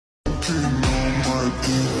Call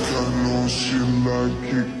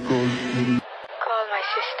my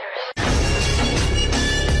sisters.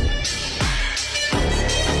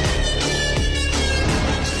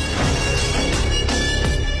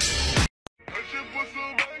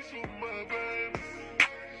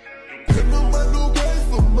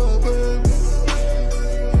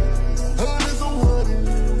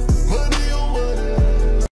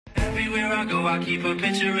 Everywhere I go, I keep a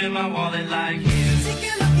picture in my wallet like you. Take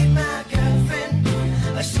a look at my girlfriend.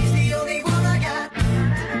 She's the only one I got.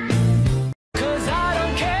 'Cause I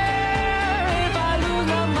don't care if I lose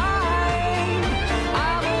my mind.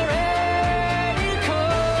 I'm already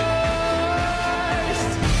cursed.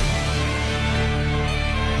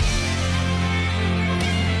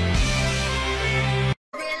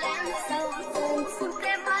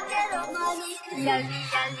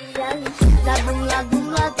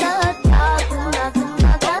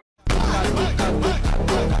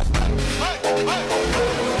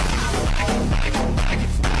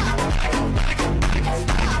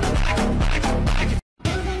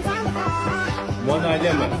 Mona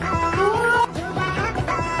Lima.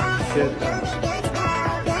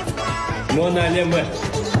 Mona Lima.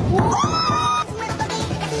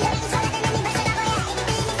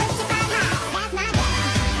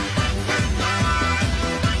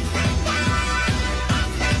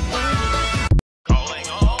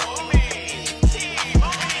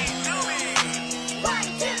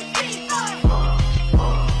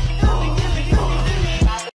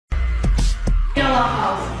 YOLO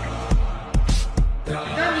house.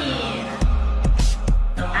 Tommy.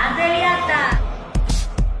 Adaliatta.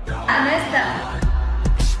 Anesta.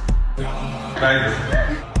 Rendi.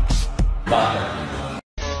 Bata.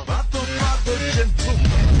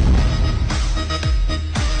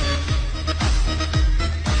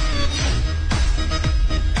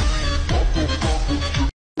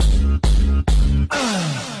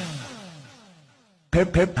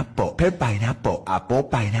 Pep na po, pep bay na po, apo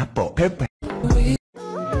bay na po, pep bay.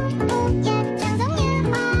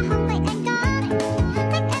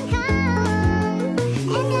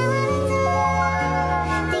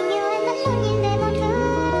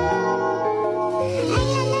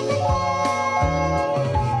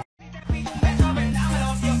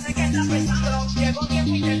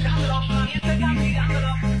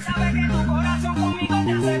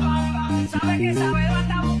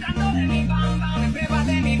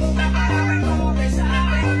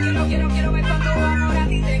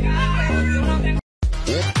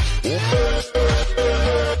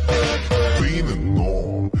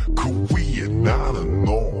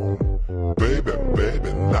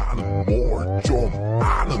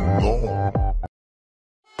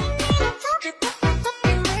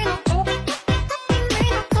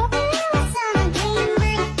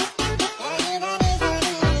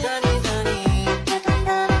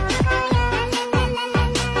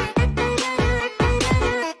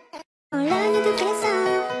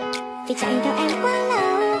 Vì chạy theo em quá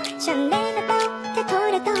lâu, chẳng đến được đâu, thế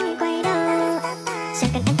thôi để tôi quay đầu. Chẳng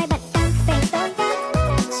cần em phải bận tâm về tôi đâu,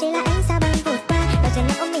 chỉ là anh sao bằng vụt qua, đôi chân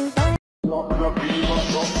ôm mình tôi.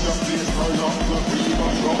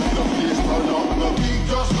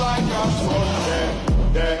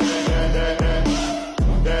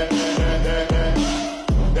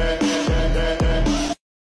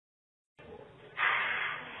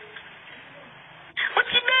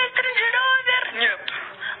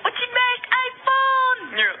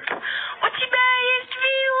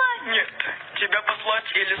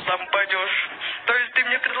 Или сам пойдешь. То есть ты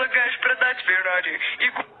мне предлагаешь продать Феррари и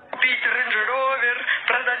купить Range Rover,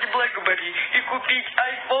 продать BlackBerry и купить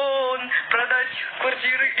iPhone, продать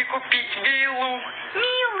квартиры и купить виллу.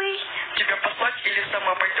 Милый. Тебя послать или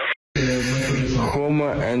сама пойдешь?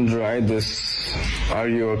 Homm9k, are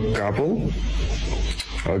you a couple?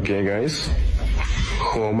 Okay, guys.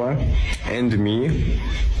 Homm and me,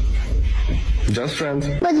 just friends.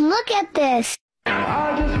 But look at this.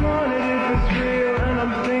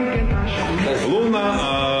 Luna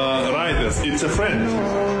Riders, it's a friend.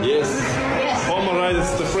 Yes. Homm Riders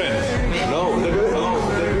is a friend. No, the girl.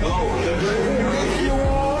 No, the girl. You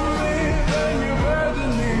want me, then you better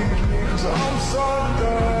leave me, 'cause I'm so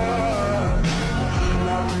done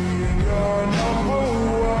not being your number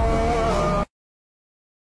one.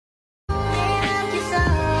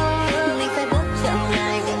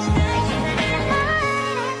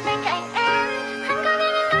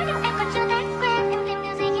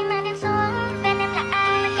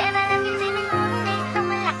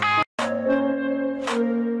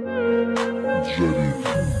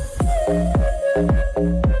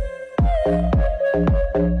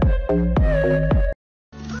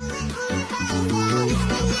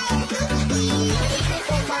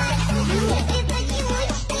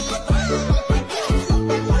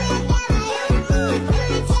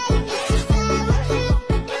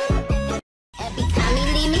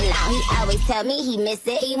 tell me he miss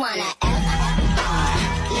it. He wanna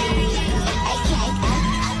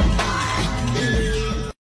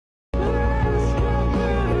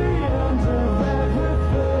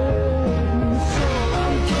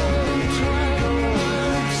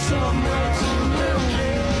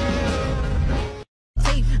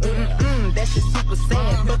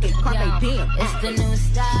It's the new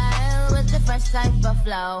style with the fresh type of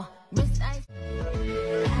flow.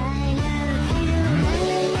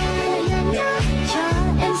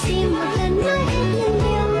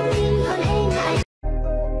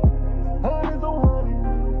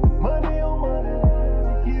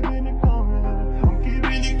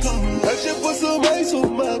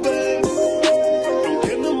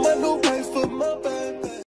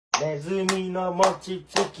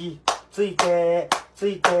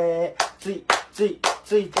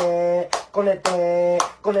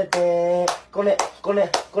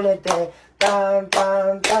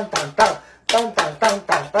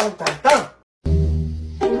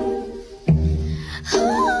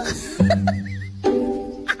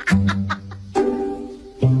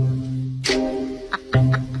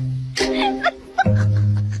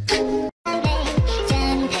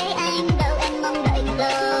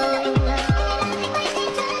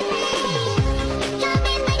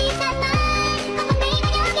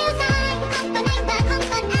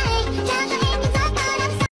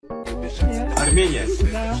 Армения.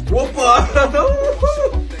 Опа!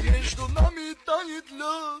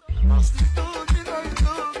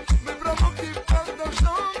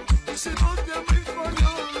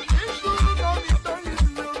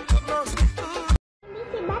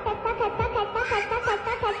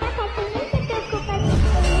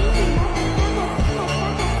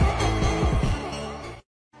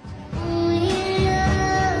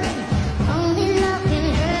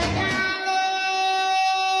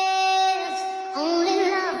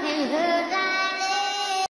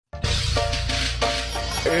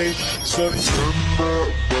 September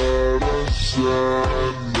para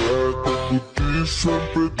sana putih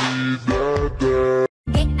sampai di dada.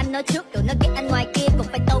 Ghét anh nói trước rồi nó ghét anh ngoài kia cũng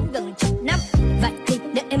phải tốn gần chục năm. Vậy thì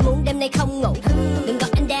nếu em muốn đêm nay không ngủ, đừng gọi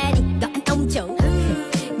anh daddy, gọi anh ông chủ.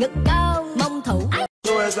 Ngực cao mông thủ.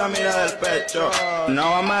 Sube esa mira del pecho,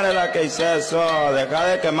 no amaré la que hice eso, deja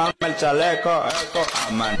de quemarme el chaleco, eco,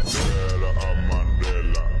 aman.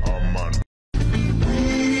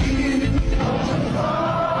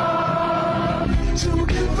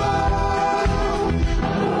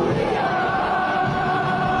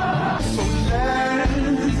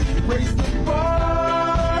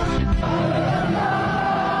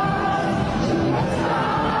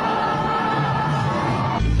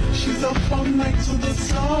 She's up all night to the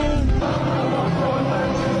sun.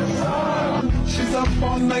 She's up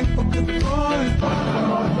all night for good fun.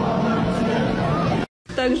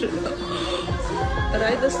 Также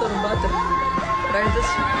Райдас Урбатор. Райдас.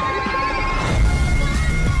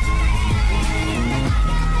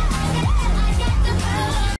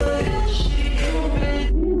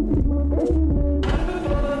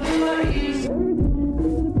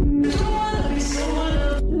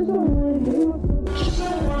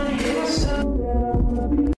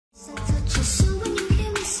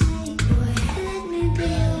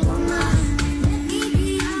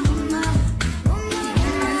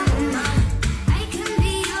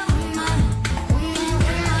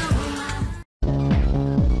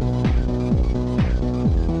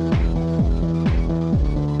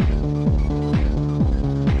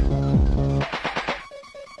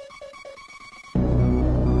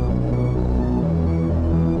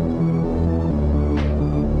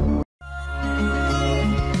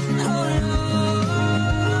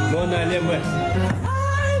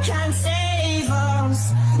 Can save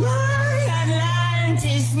us. Why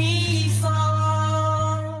Atlantis we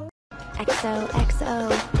fall. XOXO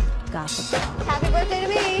Gossip. Happy birthday to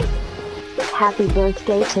me. Happy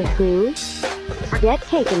birthday to who? Forget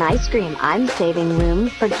cake and ice cream. I'm saving room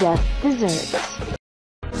for just desserts.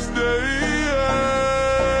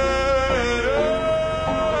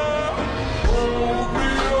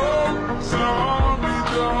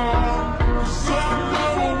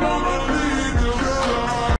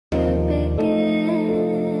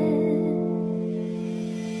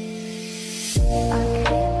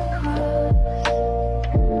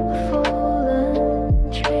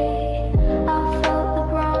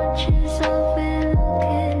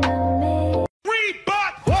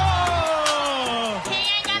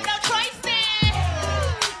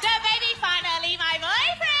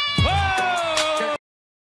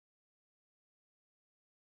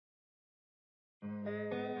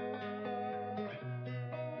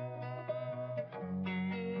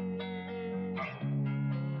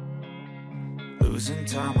 losing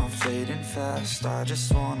time, I'm fading fast. I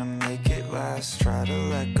just wanna make it last. Try to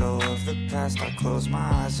let go of the past. I close my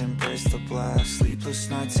eyes, embrace the blast. Sleepless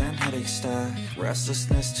nights and headaches stack.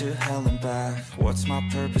 Restlessness to hell and back. What's my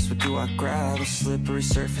purpose? What do I grab? A slippery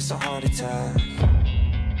surface, a heart attack.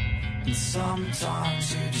 And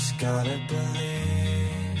sometimes you just gotta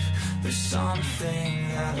believe there's something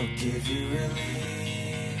that'll give you relief.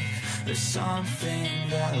 There's something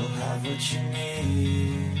that'll have what you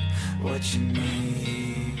need, what you need.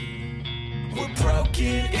 We're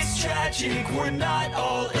broken, it's tragic, we're not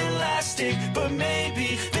all elastic, but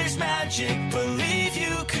maybe there's magic. Believe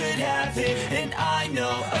you could have it, and I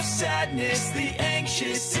know of sadness, the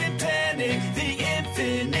anxious and panic, the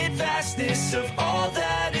infinite vastness of all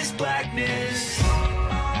that is blackness.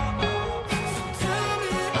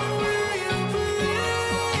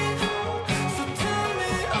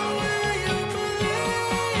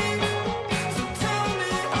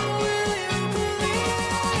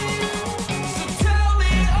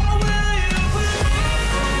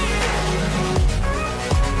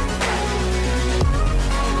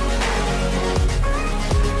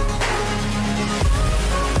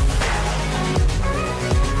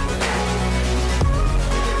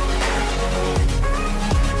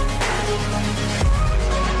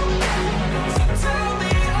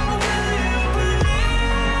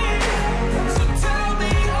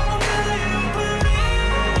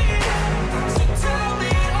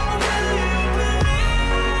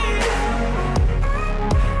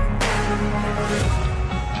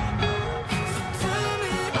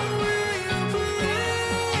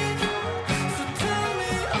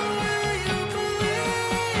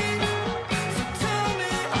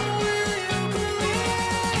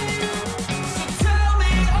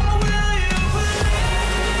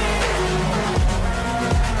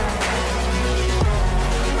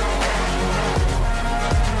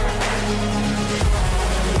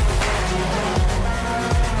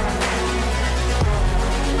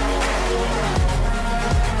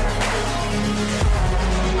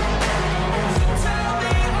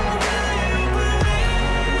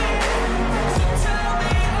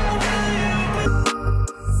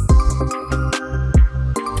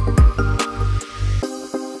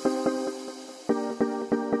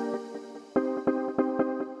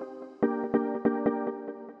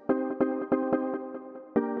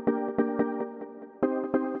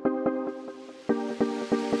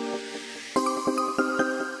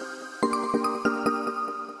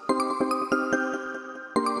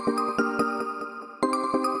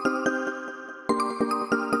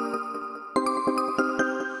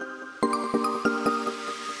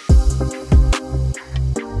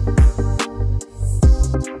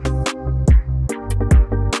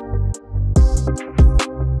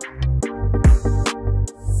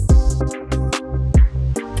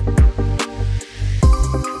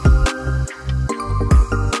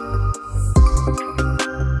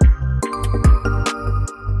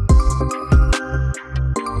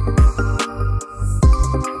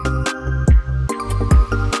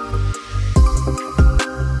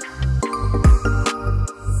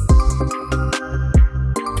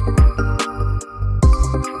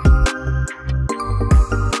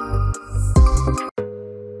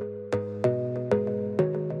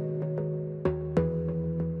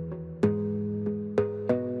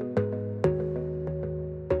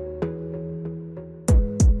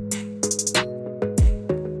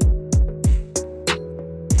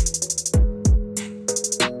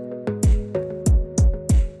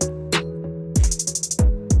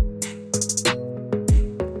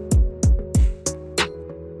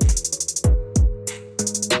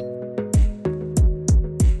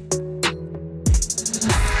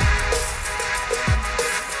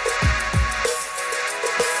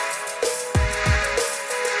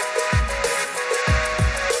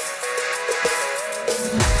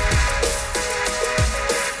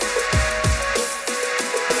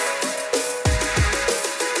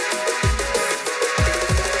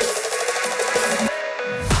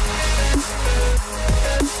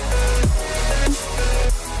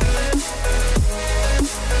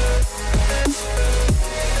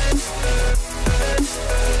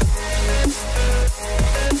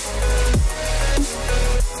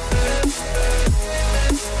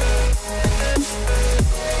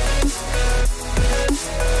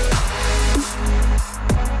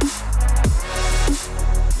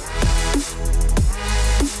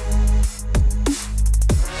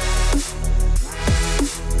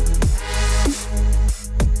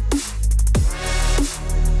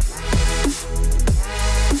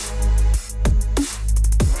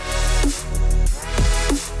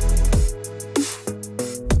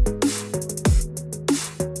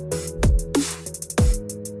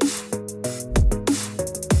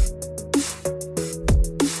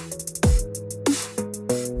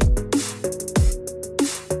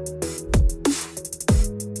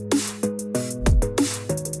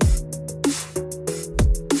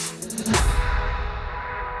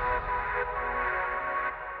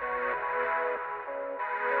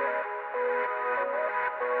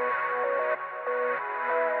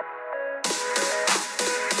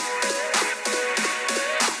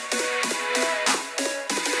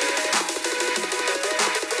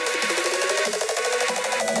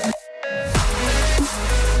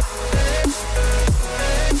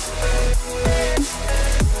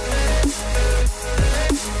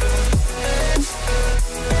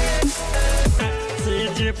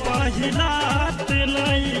 पहिलात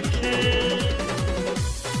नइखे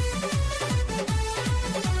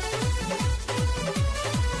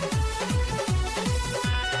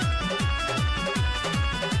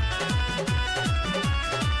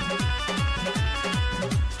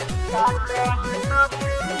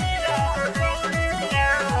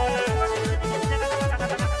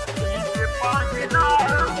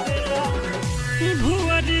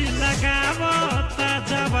भुवरी लगावता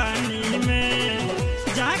जवानी में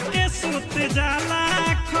जाके सुत जाला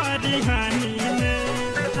खरिहानी में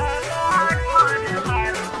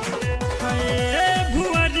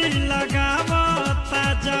भुवरी लगावता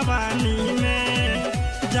जवानी में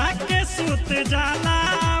जाके सुत जाला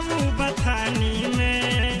बथानी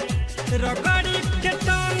में रगड़ी के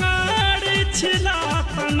टंगड़ी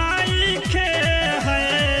छिलात नइखे है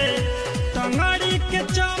टंगड़ी के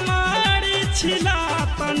चमाड़ी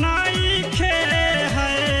छिलात नइखे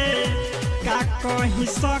है का कहीं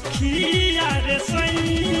सखिया रे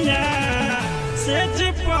सैया सेज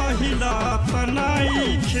पहिलात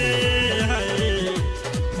नइखे है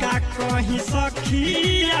का कहीं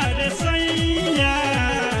सखिया रे सैया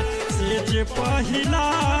सेज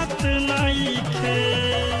पहिलात